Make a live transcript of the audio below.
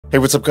Hey,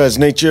 what's up guys,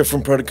 Nate here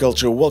from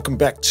Protoculture. Welcome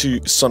back to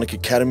Sonic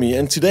Academy,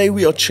 and today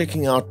we are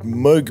checking out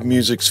Moog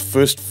Music's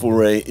first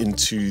foray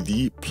into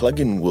the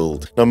plugin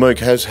world. Now Moog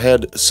has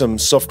had some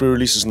software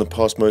releases in the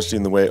past, mostly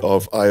in the way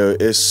of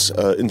iOS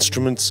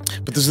instruments,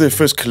 but this is their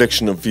first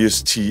collection of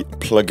VST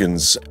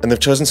plugins, and they've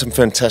chosen some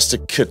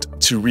fantastic kit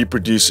to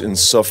reproduce in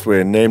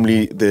software,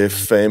 namely their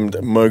famed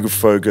Moog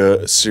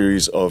Moogerfooger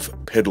series of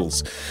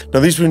pedals.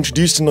 Now these were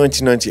introduced in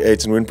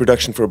 1998 and were in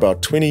production for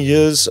about 20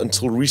 years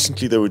until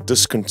recently they were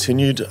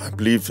discontinued. I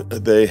believe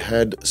they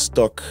had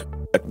stock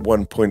at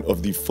one point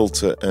of the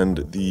filter and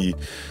the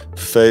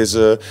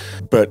phaser,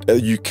 but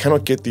you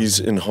cannot get these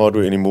in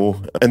hardware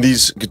anymore. And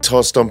these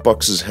guitar stomp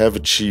boxes have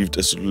achieved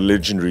a sort of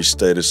legendary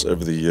status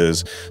over the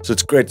years, so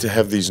it's great to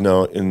have these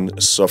now in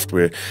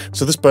software.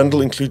 So this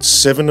bundle includes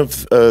 7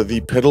 of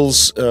the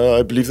pedals.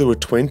 I believe there were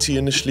 20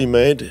 initially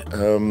made.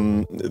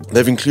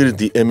 They've included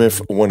the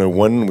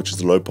MF101, which is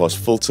the low-pass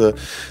filter,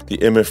 the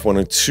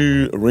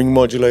MF102 ring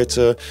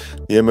modulator,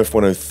 the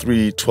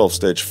MF103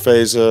 12-stage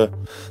phaser,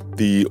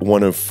 the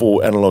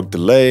 104 analog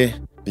delay,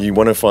 the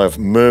 105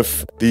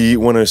 MuRF, the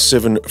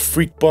 107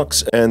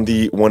 FreqBox, and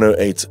the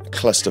 108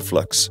 Cluster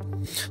Flux.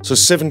 So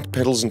 7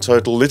 pedals in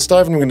total. Let's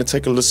dive in. We're going to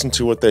take a listen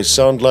to what they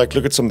sound like,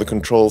 look at some of the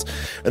controls,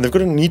 and they've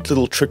got a neat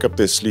little trick up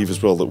their sleeve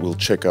as well that we'll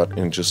check out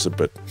in just a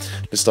bit.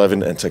 Let's dive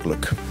in and take a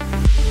look.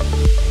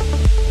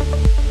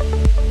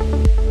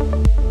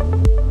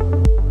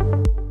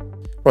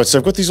 Right, so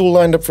I've got these all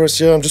lined up for us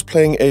here. I'm just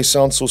playing a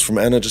sound source from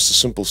Anna, just a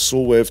simple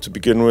saw wave to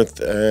begin with,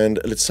 and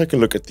let's take a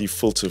look at the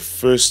filter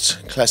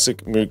first.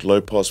 Classic Moog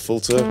low pass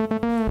filter.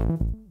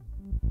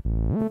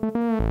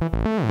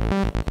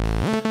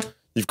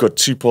 You've got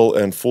 2-pole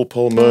and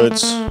 4-pole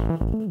modes.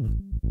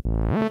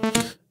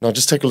 Now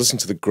just take a listen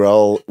to the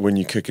growl when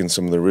you kick in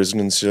some of the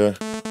resonance here.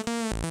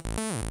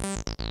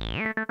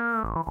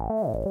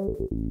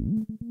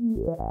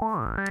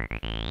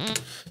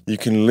 You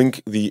can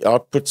link the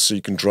output so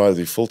you can drive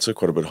the filter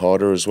quite a bit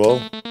harder as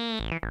well.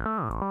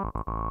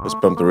 Let's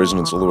bump the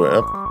resonance all the way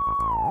up.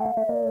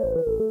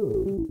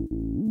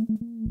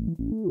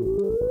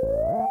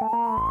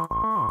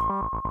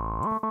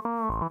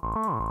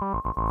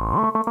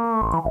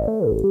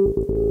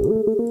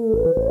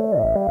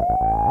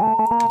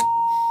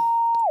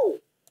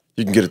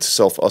 You can get it to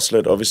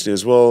self-oscillate obviously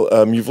as well.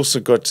 You've also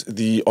got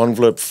the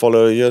envelope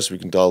follower here, so we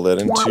can dial that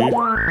in too.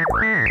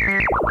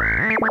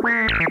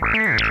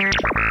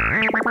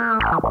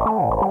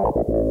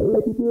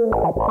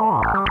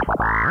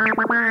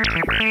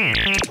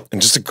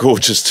 And just a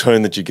gorgeous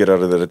tone that you get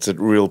out of that. It's a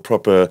real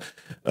proper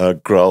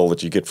growl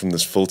that you get from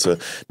this filter.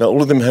 Now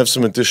all of them have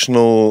some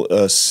additional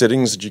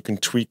settings that you can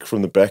tweak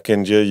from the back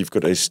end here. You've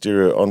got a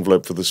stereo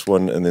envelope for this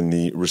one, and then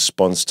the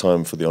response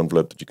time for the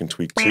envelope that you can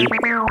tweak too.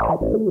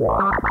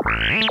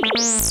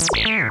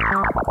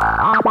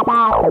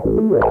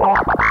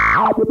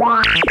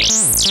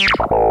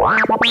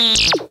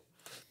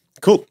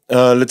 Cool,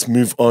 let's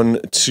move on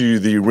to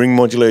the ring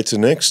modulator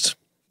next.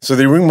 So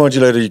the ring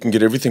modulator, you can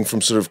get everything from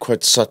sort of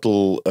quite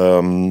subtle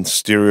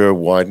stereo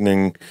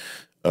widening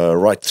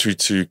right through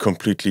to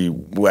completely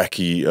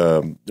wacky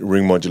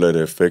ring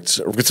modulator effects.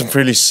 We've got some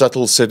fairly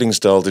subtle settings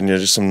dialed in here,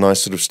 just some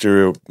nice sort of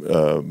stereo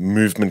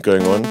movement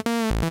going on.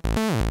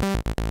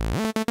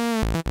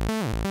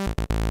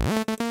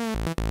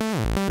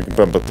 We can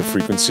bump up the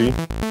frequency.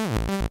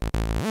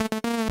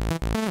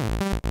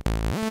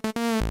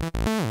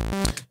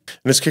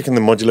 Let's kick in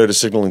the modulator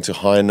signal into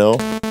high now.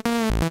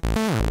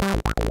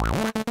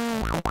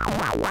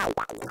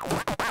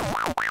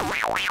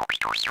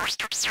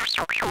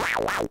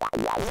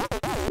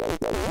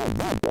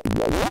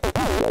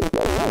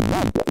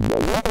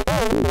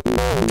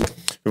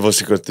 We've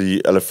also got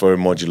the LFO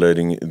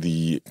modulating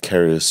the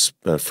carrier's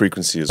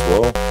frequency as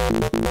well.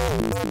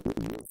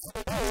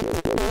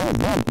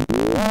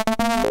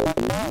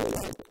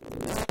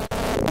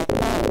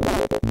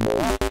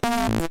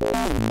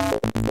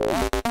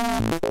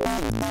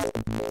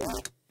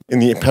 In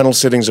the panel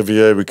settings over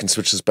here, we can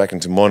switch this back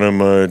into mono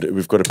mode.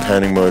 We've got a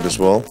panning mode as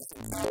well,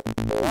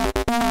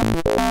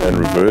 and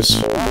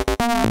reverse.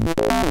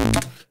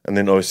 And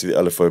then obviously the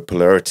LFO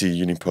polarity,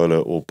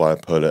 unipolar or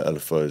bipolar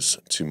LFOs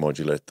to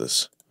modulate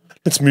this.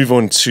 Let's move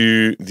on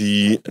to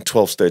the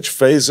 12-stage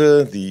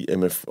phaser, the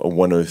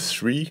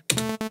MF103.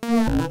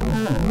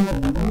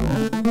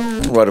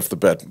 Right off the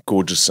bat,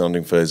 gorgeous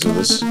sounding phaser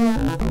this.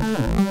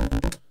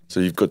 So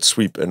you've got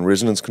sweep and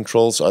resonance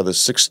controls, either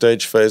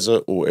 6-stage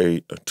phaser or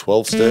a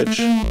 12-stage.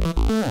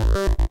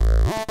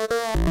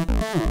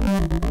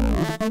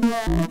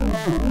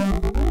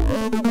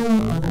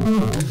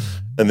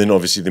 And then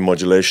obviously the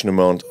modulation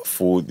amount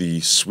for the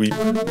sweep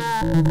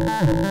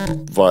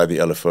via the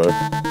LFO.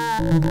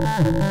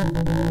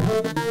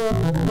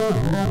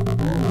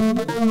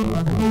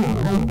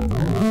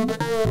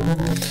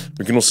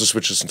 We can also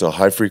switch this into a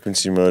high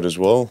frequency mode as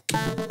well.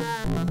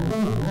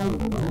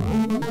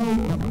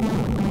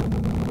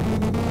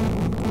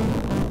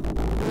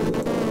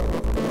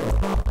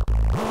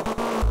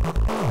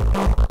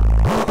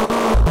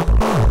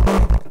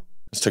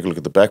 Let's take a look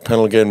at the back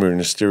panel again. We're in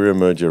a stereo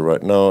mode here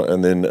right now,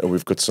 and then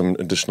we've got some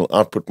additional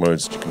output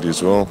modes that you can do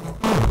as well.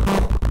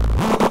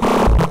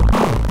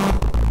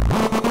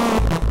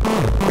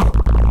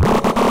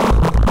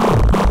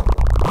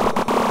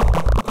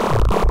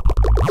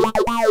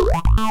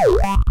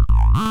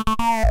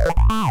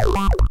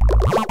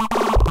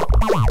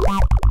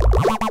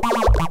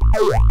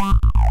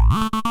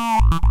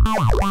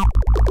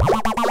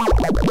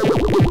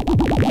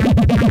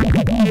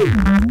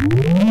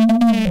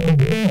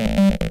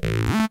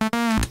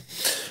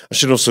 I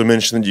should also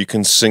mention that you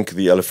can sync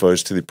the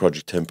LFOs to the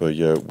project tempo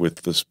here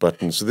with this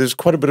button. So there's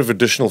quite a bit of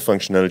additional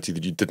functionality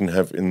that you didn't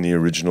have in the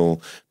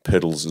original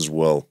pedals as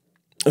well.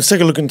 Let's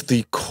take a look into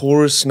the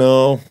chorus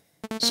now.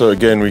 So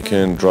again, we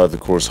can drive the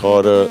chorus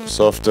harder,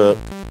 softer.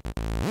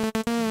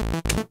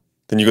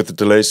 Then you've got the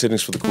delay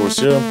settings for the chorus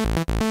here.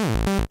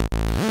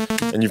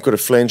 And you've got a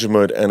flanger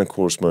mode and a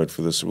chorus mode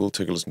for this. So we'll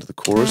take a listen to the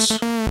chorus.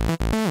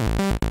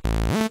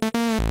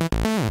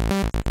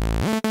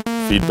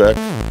 Feedback.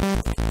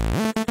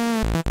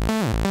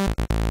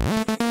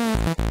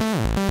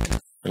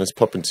 And let's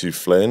pop into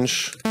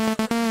flange.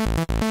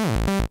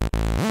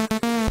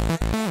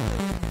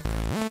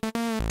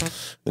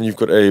 Then you've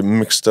got a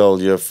mix style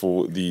here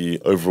for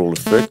the overall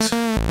effect.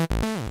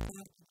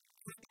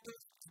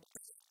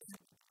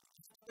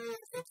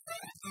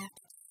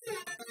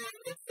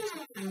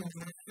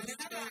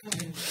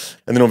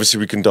 And then obviously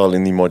we can dial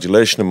in the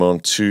modulation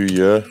amount too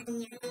here.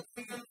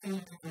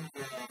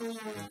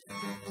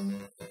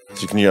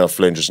 So you can hear our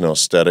flange is now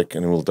static,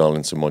 and then we'll dial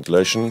in some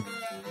modulation.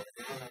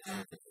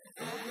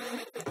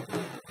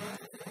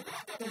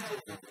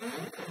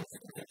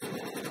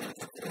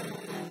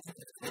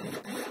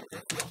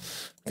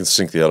 You can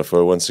sync the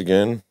LFO once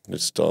again.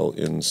 Let's dial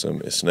in some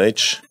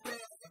SNH.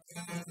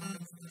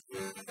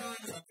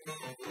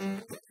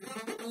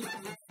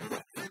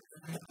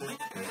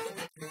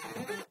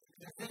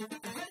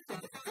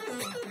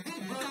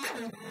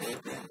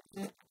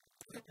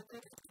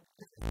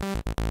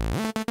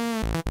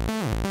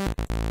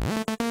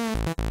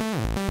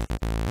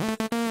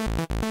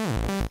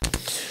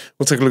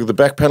 We'll take a look at the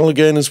back panel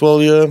again as well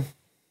here.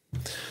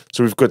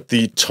 So we've got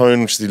the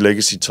tone, which is the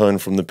legacy tone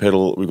from the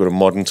pedal. We've got a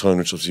modern tone,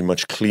 which is obviously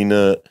much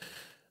cleaner.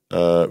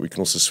 We can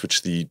also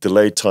switch the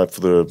delay type for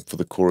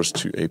the chorus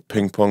to a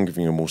ping pong,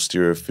 giving a more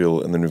stereo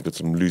feel. And then we've got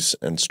some loose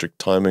and strict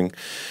timing.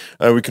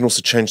 We can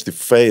also change the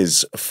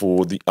phase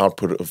for the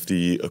output of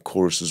the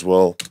chorus as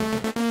well.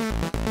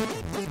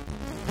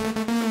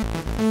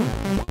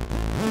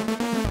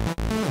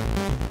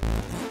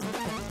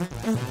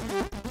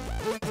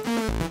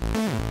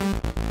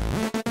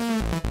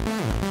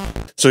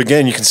 So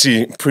again, you can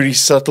see pretty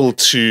subtle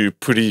to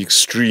pretty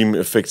extreme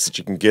effects that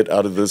you can get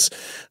out of this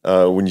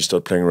when you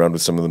start playing around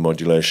with some of the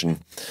modulation.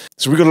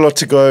 So we've got a lot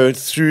to go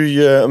through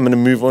here. I'm going to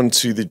move on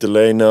to the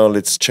delay now.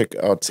 Let's check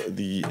out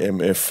the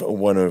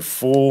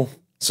MF104.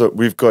 So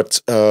we've got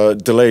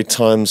delay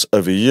times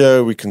over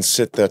here. We can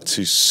set that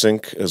to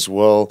sync as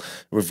well.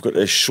 We've got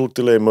a short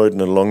delay mode and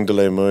a long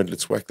delay mode.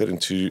 Let's whack that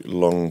into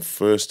long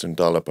first and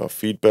dial up our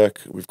feedback.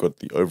 We've got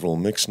the overall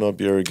mix knob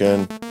here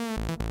again.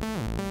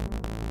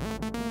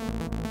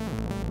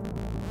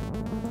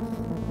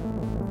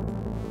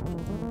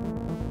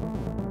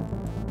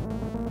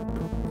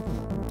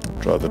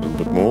 Drive that a little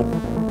bit more.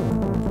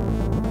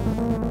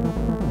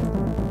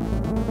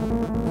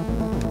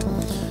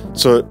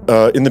 So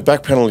in the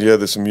back panel here,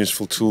 there's some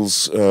useful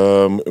tools.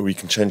 We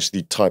can change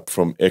the type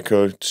from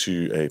echo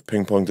to a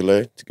ping pong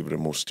delay to give it a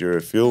more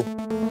stereo feel.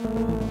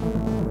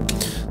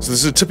 So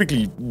this is a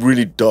typically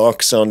really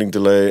dark sounding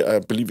delay. I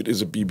believe it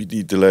is a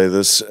BBD delay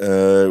this.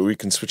 We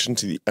can switch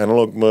into the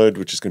analog mode,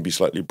 which is going to be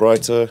slightly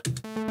brighter,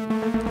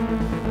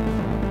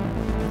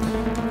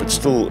 but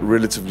still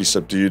relatively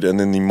subdued. And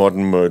then the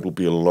modern mode will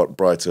be a lot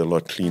brighter, a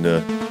lot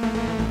cleaner.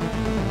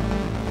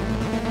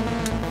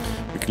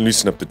 We can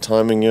loosen up the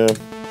timing here.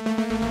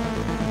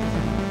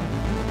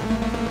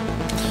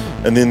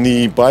 And then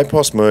the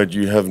bypass mode,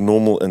 you have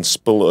normal and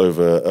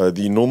spillover.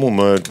 The normal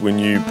mode, when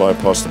you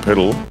bypass the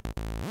pedal,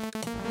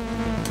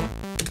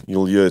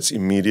 you'll hear it's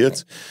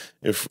immediate.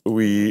 If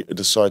we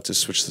decide to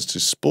switch this to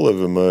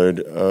spillover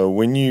mode,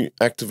 when you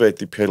activate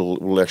the pedal,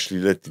 it will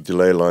actually let the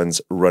delay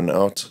lines run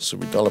out. So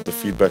we dial up the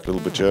feedback a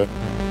little bit here,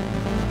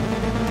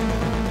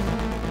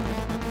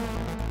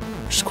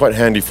 which is quite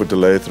handy for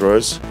delay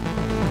throws.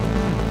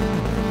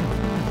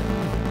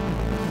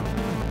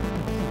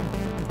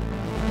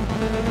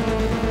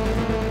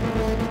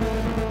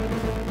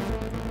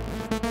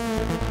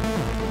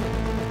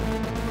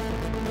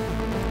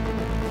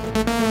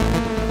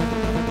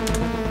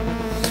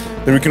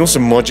 Then we can also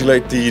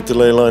modulate the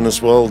delay line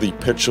as well, the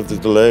pitch of the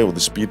delay or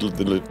the speed of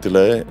the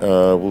delay.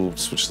 We'll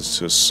switch this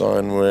to a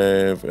sine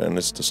wave, and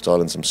let's just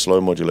dial in some slow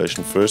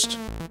modulation first.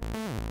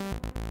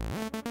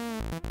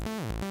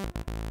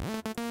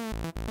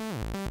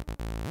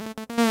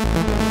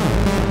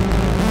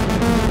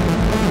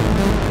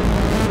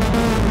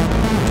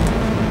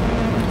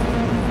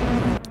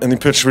 And the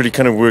pitch really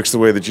kind of works the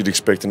way that you'd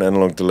expect an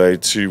analog delay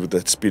to, with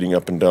that speeding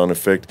up and down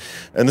effect.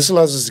 And this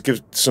allows us to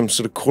give some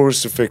sort of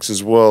chorus effects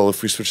as well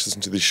if we switch this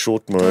into the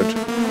short mode.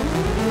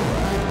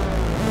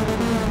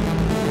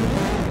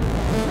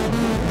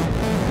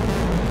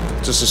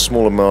 Just a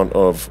small amount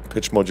of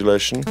pitch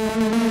modulation.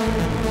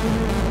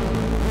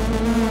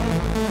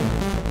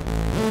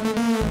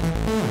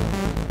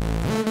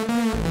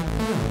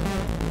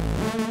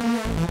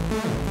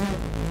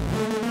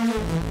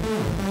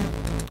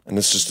 And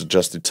let's just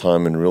adjust the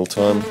time in real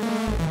time.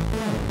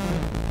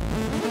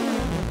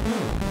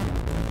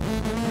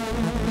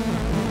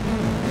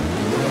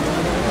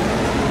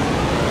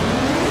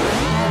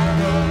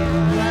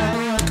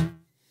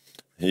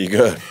 Here you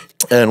go.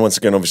 And once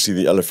again, obviously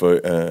the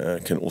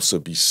LFO can also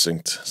be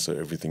synced, so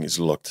everything is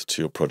locked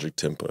to your project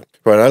tempo.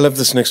 Right, I love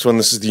this next one.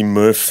 This is the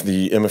MuRF,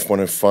 the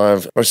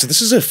MF105. All right, so this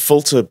is a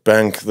filter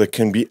bank that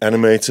can be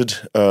animated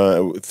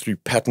through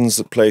patterns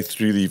that play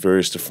through the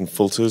various different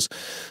filters.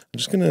 I'm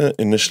just going to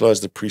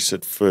initialize the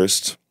preset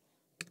first.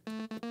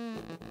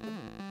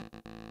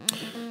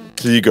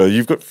 There you go.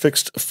 You've got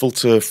fixed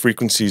filter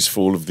frequencies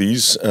for all of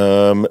these.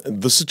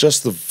 This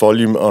adjusts the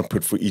volume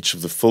output for each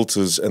of the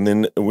filters, and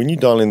then when you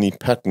dial in the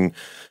pattern,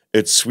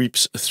 it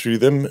sweeps through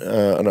them.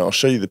 And I'll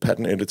show you the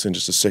pattern editor in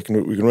just a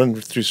second. We can run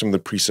through some of the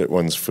preset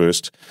ones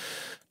first.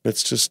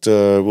 Let's just,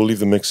 we'll leave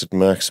the mix at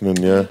maximum,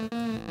 yeah.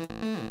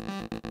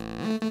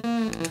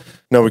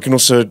 Now we can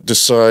also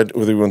decide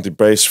whether we want the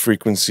bass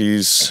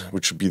frequencies,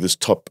 which would be this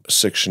top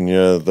section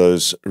here,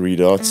 those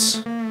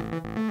readouts.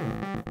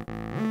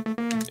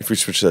 If we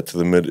switch that to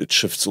the mid, it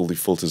shifts all the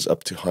filters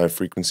up to higher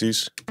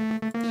frequencies.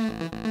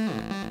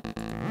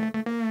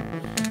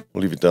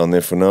 We'll leave it down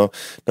there for now.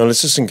 Now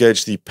let's just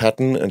engage the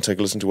pattern and take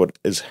a listen to what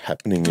is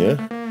happening here.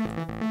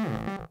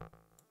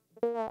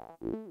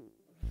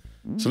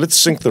 So let's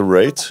sync the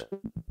rate.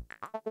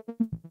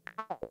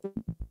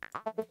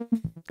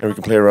 And we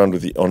can play around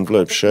with the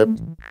envelope shape.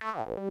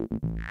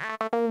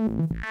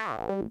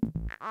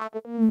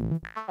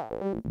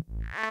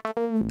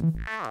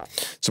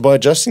 So by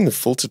adjusting the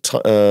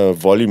filter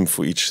volume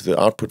for each, the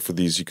output for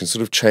these, you can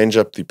sort of change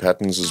up the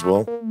patterns as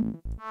well.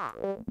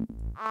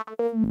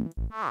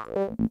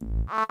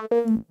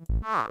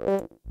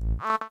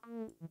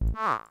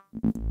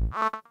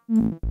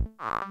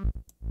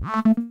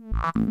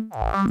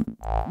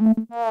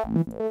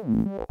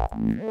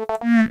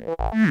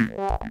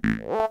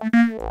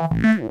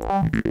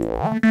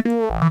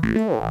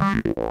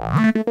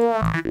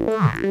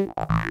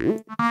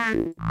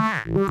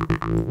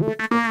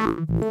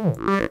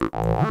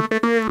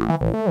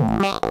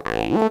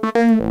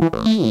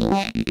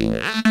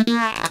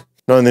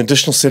 Now in the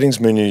additional settings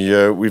menu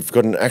here, we've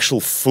got an actual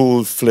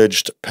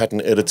full-fledged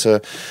pattern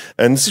editor,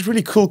 and this is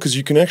really cool because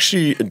you can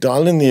actually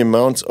dial in the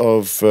amount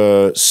of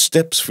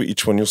steps for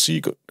each one. You'll see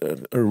you've got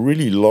a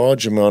really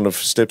large amount of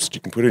steps that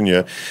you can put in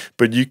here,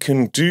 but you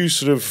can do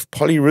sort of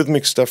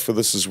polyrhythmic stuff for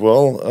this as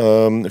well.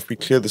 If we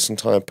clear this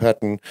entire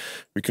pattern,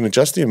 we can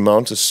adjust the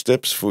amount of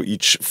steps for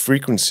each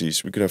frequency.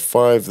 So we could have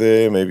 5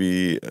 there,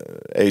 maybe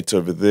 8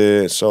 over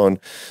there, so on.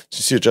 So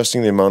you see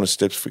adjusting the amount of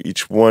steps for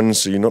each one,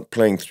 so you're not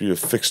playing through a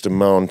fixed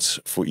amount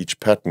for each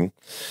pattern.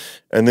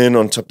 And then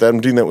on top of that, I'm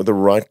doing that with a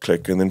right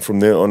click, and then from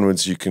there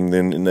onwards you can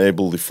then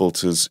enable the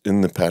filters in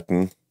the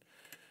pattern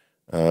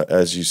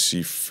as you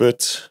see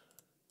fit.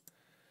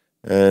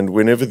 And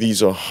whenever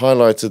these are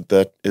highlighted,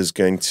 that is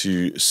going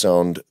to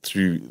sound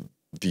through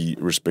the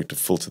respective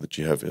filter that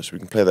you have here. So we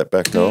can play that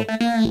back now.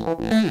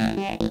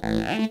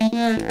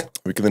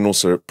 We can then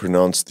also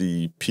pronounce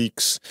the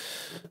peaks.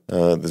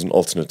 There's an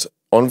alternate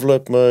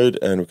envelope mode,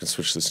 and we can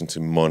switch this into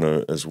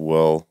mono as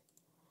well.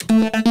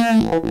 And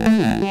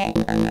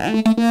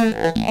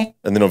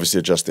then obviously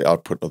adjust the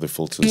output of the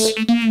filters.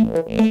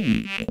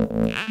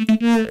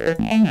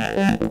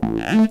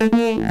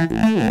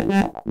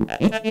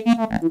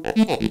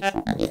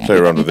 Play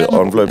around with the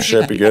envelope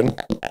shape again.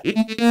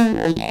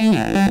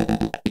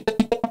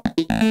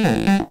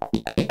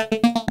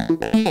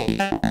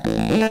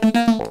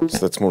 So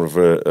that's more of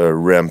a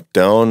ramp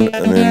down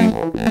and then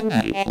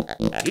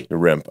a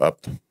ramp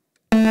up.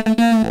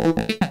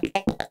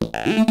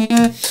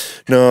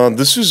 Now,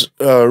 this is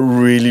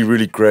really,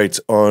 really great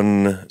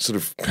on sort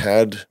of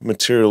pad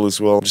material as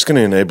well. I'm just going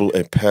to enable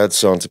a pad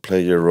sound to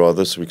play here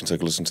rather, so we can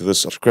take a listen to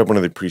this. I'll grab one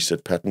of the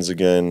preset patterns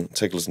again,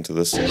 take a listen to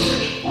this.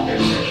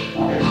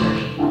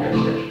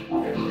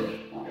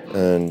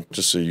 And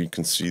just so you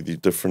can see the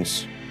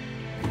difference.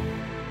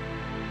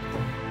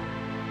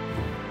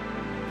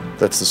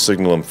 That's the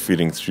signal I'm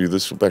feeding through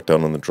this. We'll back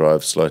down on the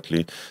drive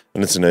slightly.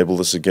 And let's enable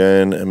this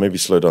again and maybe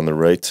slow down the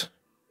rate.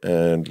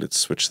 And let's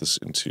switch this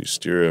into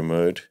stereo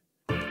mode.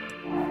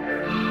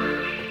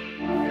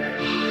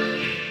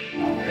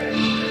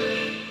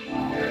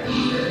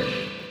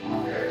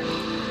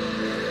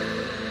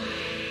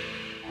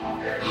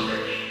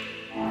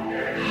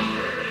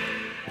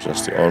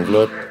 Adjust the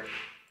envelope.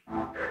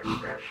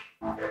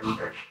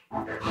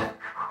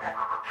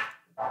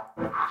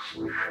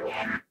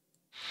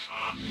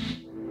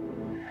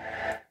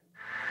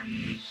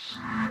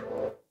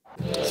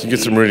 So you get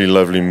some really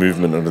lovely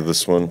movement under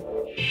this one.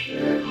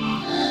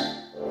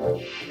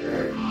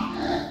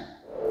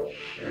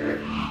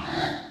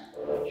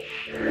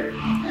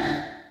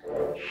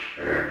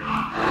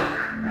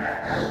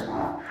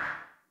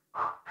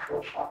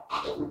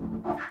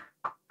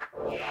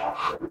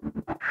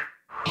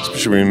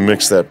 Especially when we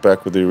mix that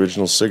back with the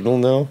original signal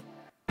now.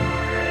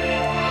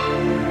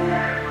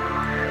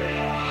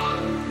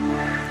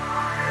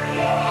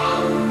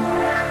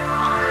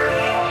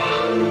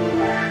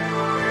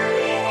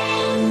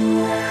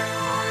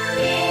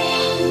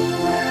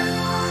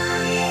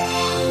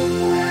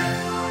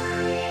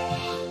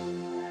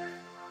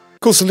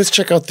 Cool, so let's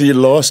check out the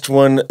last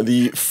one,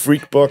 the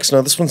FreqBox.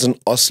 Now this one's an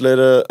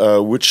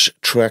oscillator which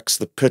tracks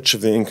the pitch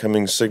of the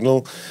incoming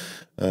signal.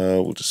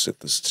 We'll just set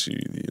this to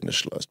the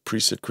initialized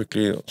preset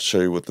quickly. I'll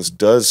show you what this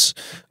does.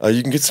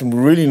 You can get some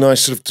really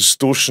nice sort of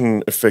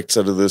distortion effects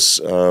out of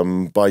this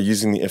by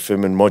using the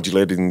FM and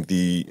modulating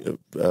the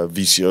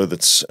VCO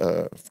that's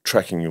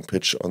tracking your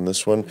pitch on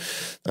this one.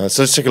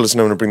 So let's take a listen.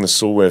 I'm going to bring the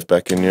saw wave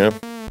back in here.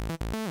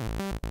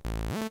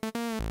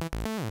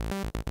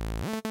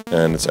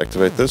 And let's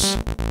activate this.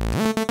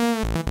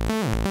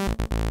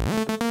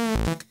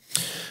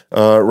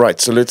 Right,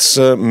 so let's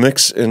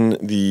mix in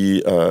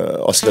the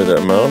oscillator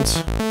amount.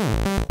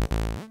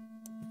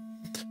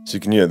 So you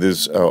can hear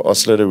there's our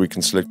oscillator. We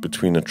can select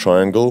between a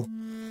triangle,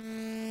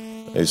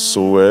 a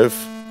saw wave,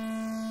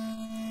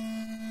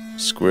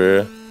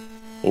 square,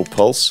 or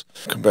pulse.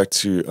 Come back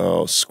to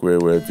our square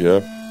wave here.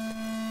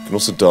 You can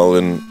also dial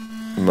in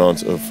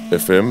amount of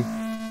FM.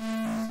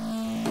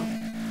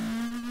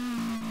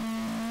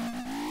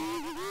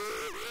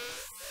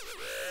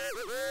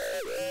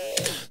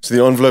 So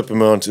the envelope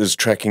amount is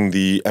tracking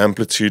the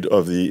amplitude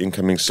of the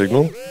incoming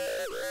signal.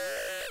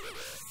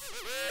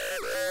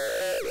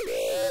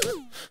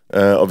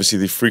 Obviously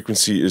the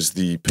frequency is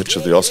the pitch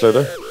of the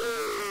oscillator.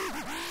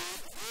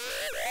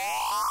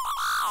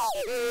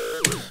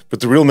 But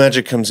the real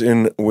magic comes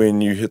in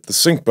when you hit the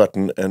sync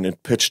button and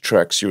it pitch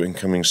tracks your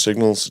incoming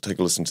signal. So take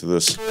a listen to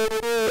this.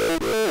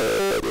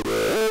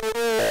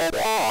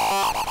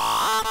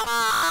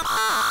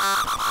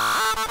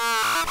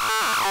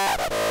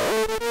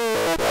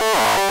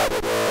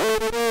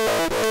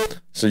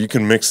 So you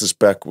can mix this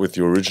back with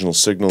your original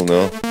signal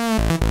now.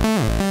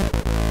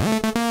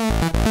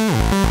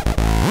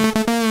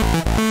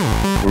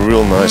 A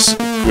real nice,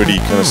 gritty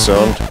kind of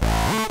sound.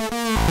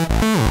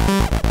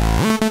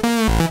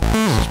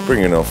 Let's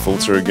bring in our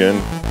filter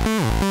again.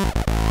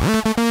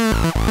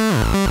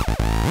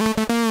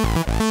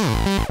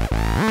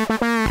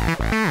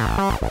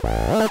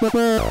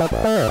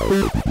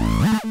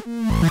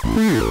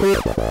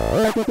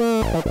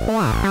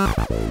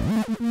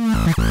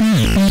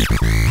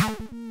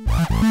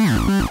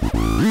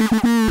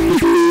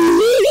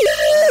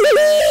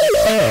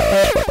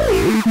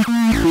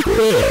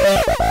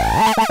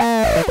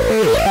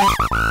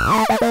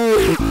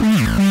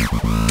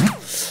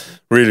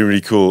 Really,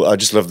 really cool. I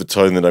just love the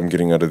tone that I'm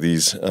getting out of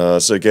these.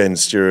 So again,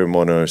 stereo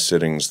mono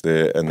settings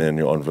there, and then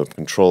your envelope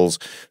controls,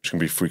 which can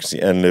be frequency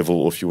and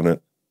level, or if you want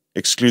to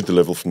exclude the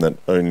level from that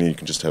only, you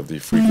can just have the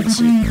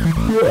frequency.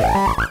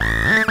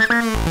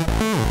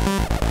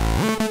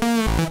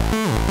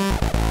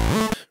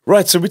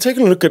 Right, so we're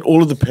taking a look at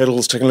all of the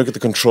pedals, taking a look at the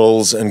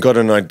controls, and got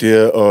an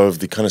idea of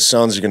the kind of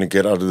sounds you're going to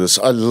get out of this.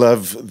 I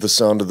love the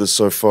sound of this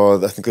so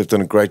far. I think they've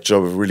done a great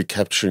job of really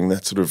capturing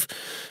that sort of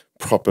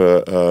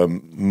proper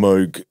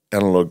Moog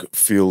analog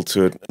feel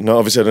to it. Now,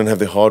 obviously, I don't have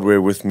the hardware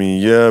with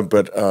me here,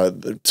 but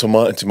to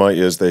my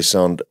ears, they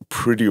sound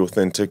pretty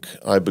authentic,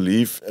 I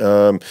believe.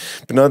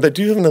 But now, they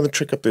do have another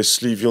trick up their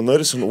sleeve. You'll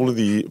notice on all of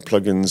the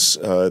plugins,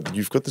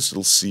 you've got this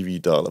little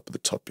CV dial up at the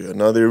top here.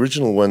 Now, the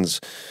original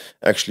ones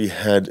actually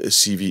had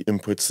CV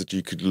inputs that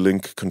you could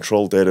link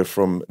control data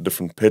from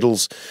different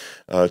pedals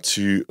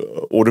to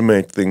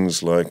automate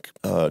things like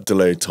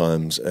delay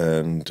times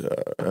and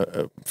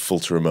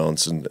filter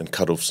amounts and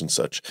cutoffs and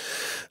such.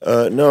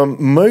 Now,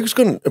 Moog's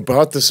gone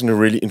about this in a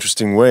really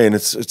interesting way, and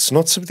it's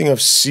not something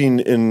I've seen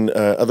in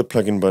other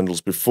plugin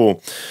bundles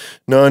before.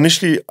 Now,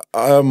 initially,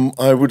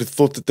 I would have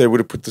thought that they would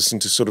have put this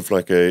into sort of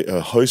like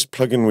a host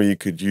plugin where you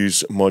could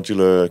use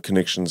modular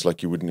connections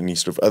like you would in any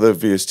sort of other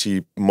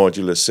VST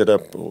modular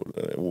setup or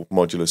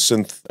modular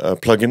synth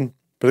plugin.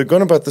 But they've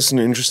gone about this in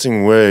an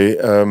interesting way,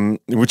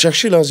 which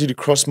actually allows you to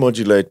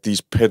cross-modulate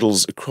these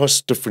pedals across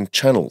different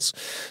channels.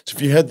 So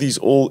if you had these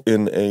all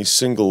in a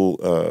single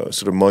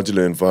sort of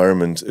modular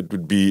environment, it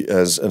would be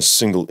as a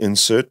single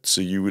insert,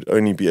 so you would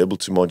only be able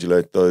to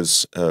modulate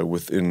those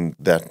within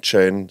that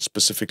chain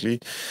specifically.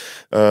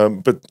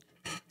 But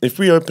if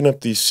we open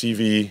up these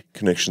CV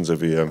connections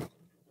over here,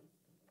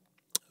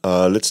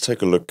 let's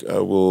take a look.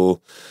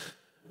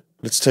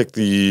 Let's take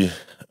the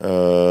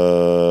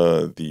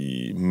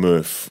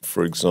MuRF,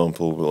 for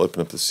example. We'll open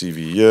up the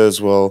CV here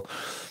as well.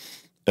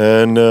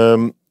 And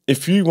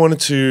if you wanted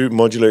to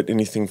modulate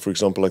anything, for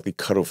example, like the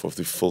cutoff of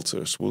the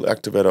filter, so we'll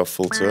activate our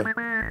filter.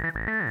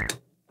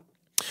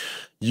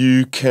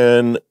 You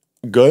can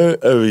go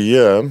over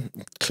here,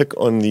 click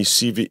on the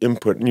CV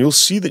input, and you'll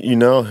see that you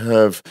now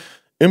have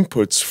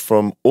inputs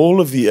from all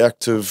of the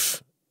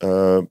active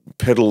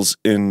pedals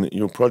in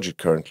your project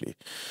currently.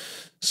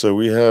 So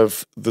we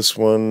have this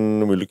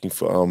one, we're looking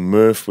for our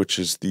MuRF, which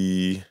is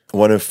the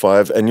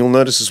 105, and you'll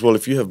notice as well,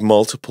 if you have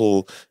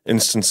multiple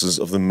instances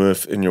of the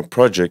MuRF in your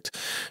project,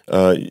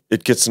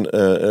 it gets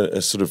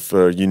a sort of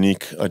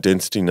unique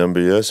identity number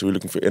here. So we're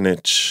looking for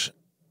NHXJ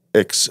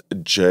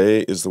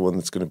is the one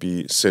that's going to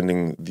be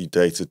sending the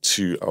data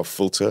to our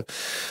filter.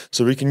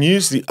 So we can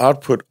use the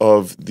output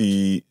of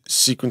the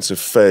sequencer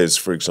phase,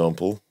 for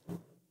example,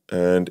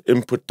 and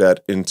input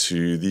that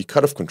into the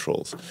cutoff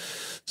controls.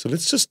 So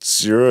let's just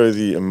zero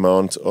the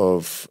amount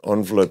of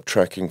envelope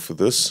tracking for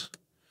this.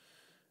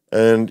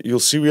 And you'll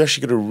see we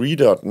actually get a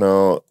readout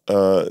now.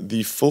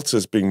 The filter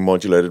is being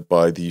modulated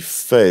by the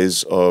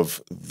phase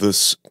of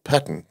this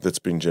pattern that's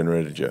been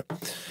generated here.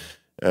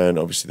 And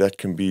obviously that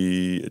can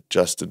be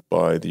adjusted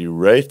by the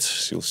rate.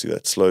 So you'll see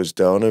that slows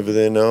down over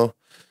there now.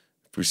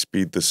 If we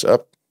speed this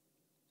up,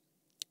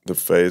 the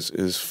phase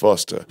is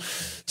faster.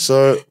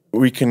 So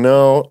we can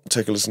now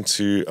take a listen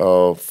to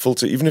our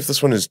filter. Even if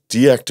this one is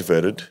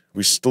deactivated,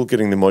 we're still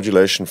getting the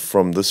modulation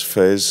from this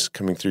phase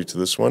coming through to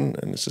this one.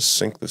 And let's just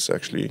sync this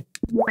actually.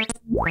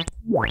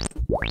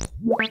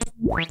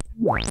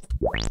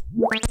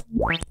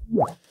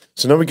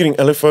 So now we're getting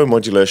LFO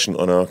modulation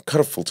on our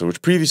cutoff filter,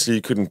 which previously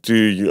you couldn't do.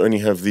 You only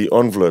have the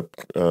envelope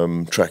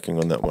tracking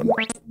on that one.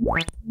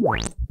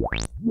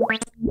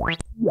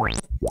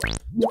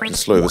 Let's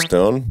slow this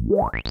down.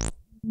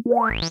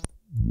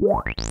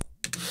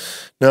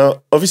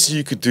 Now, obviously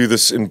you could do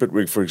this in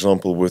Bitwig, for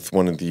example, with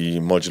one of the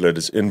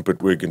modulators in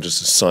Bitwig and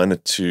just assign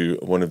it to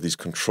one of these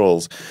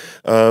controls.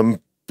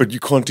 But you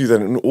can't do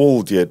that in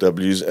all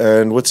DAWs.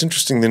 And what's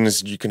interesting then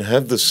is you can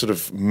have this sort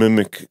of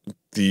mimic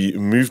the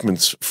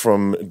movements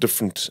from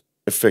different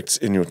effects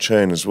in your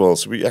chain as well.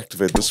 So we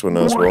activate this one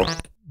as well.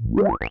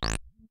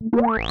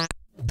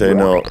 They're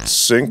now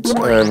synced,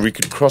 and we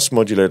could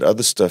cross-modulate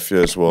other stuff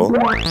here as well.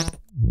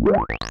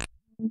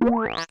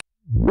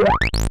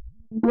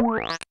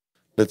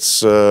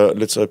 Let's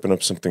open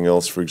up something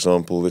else. For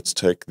example, let's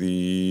take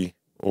the,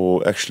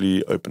 or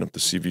actually open up the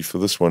CV for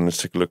this one. Let's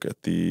take a look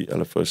at the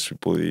LFO.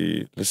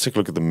 Let's take a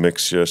look at the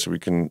mix here, so we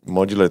can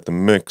modulate the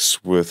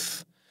mix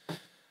with.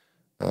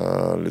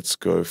 Let's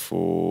go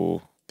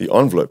for the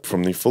envelope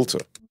from the filter.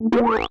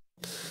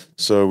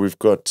 So we've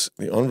got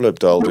the envelope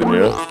dialed in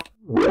here,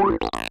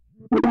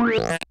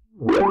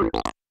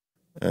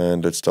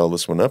 and let's dial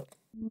this one up.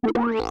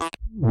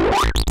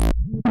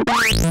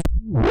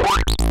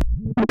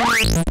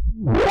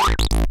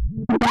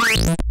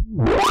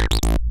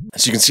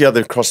 So you can see how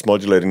they're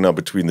cross-modulating now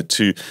between the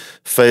two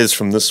phases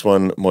from this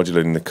one,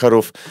 modulating the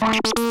cutoff.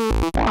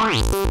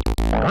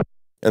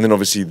 And then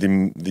obviously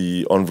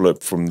the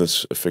envelope from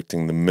this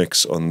affecting the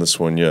mix on this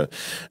one here.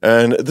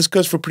 And this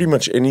goes for pretty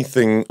much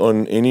anything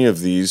on any of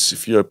these.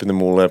 If you open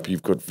them all up,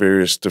 you've got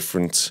various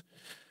different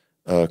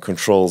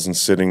controls and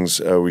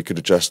settings. We could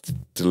adjust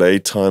delay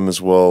time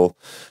as well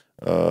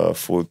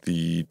for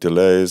the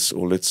delays,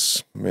 or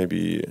let's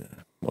maybe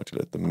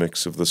modulate the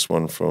mix of this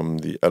one from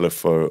the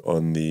LFO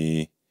on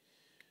the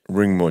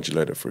ring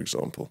modulator, for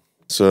example.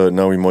 So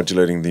now we're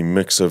modulating the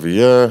mix over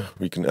here.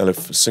 We can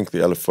sync the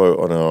LFO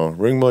on our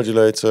ring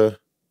modulator.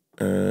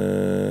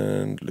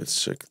 And let's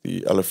check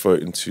the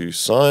LFO into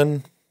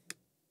sine.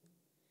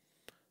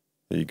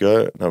 There you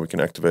go. Now we can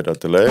activate our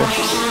delay.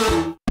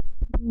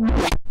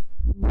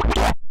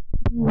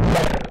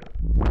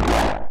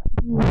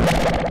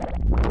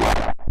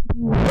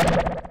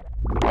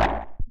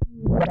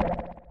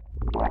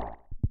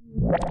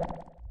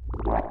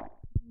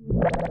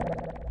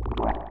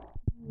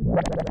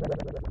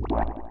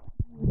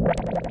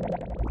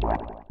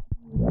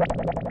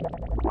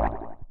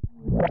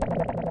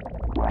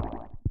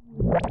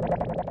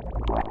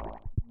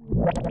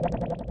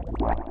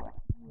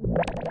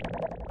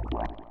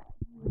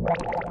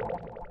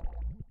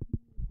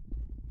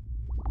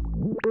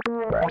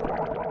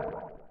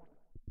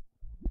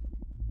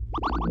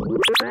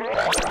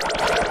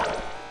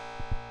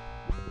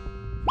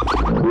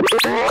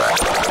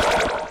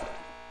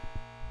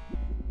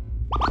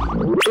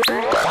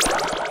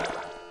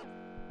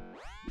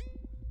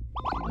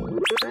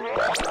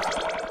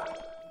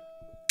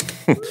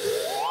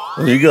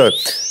 There you go.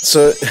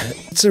 So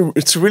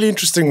it's a really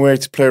interesting way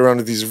to play around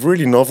with these.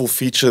 Really novel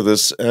feature,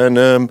 this. And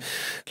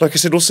like I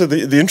said, also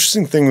the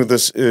interesting thing with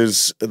this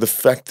is the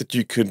fact that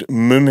you could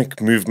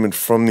mimic movement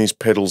from these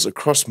pedals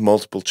across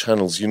multiple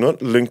channels. You're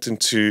not linked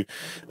into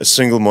a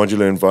single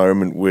modular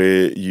environment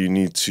where you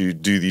need to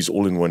do these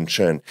all in one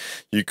chain.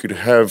 You could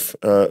have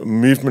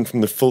movement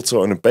from the filter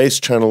on a bass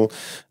channel,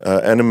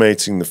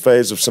 animating the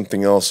phase of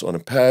something else on a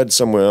pad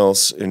somewhere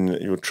else in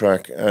your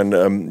track.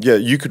 And yeah,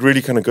 you could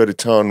really kind of go to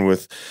town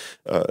with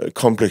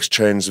complex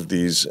chains of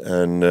these,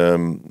 and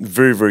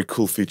very, very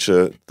cool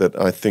feature that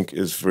I think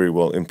is very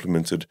well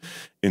implemented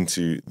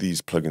into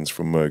these plugins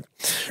from Moog.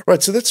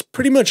 Right, so that's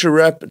pretty much a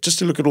wrap. Just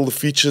to look at all the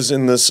features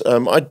in this,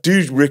 I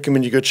do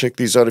recommend you go check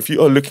these out. If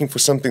you are looking for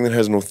something that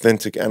has an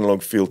authentic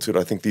analog feel to it,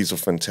 I think these are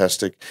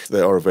fantastic.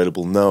 They are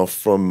available now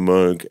from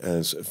Moog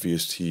as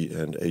VST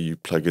and AU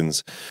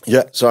plugins.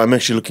 Yeah, so I'm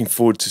actually looking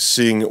forward to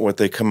seeing what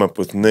they come up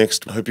with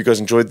next. I hope you guys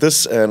enjoyed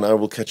this, and I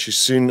will catch you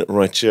soon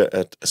right here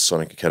at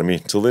Sonic Academy.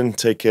 Till then,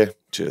 take care.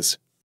 Cheers.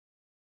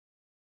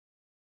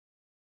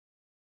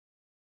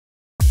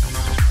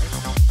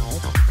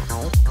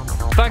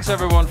 Thanks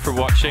everyone for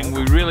watching.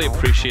 We really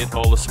appreciate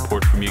all the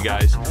support from you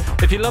guys.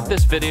 If you love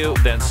this video,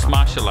 then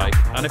smash a like,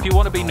 and if you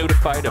want to be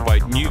notified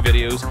about new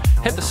videos,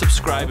 hit the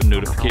subscribe and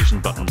notification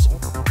buttons.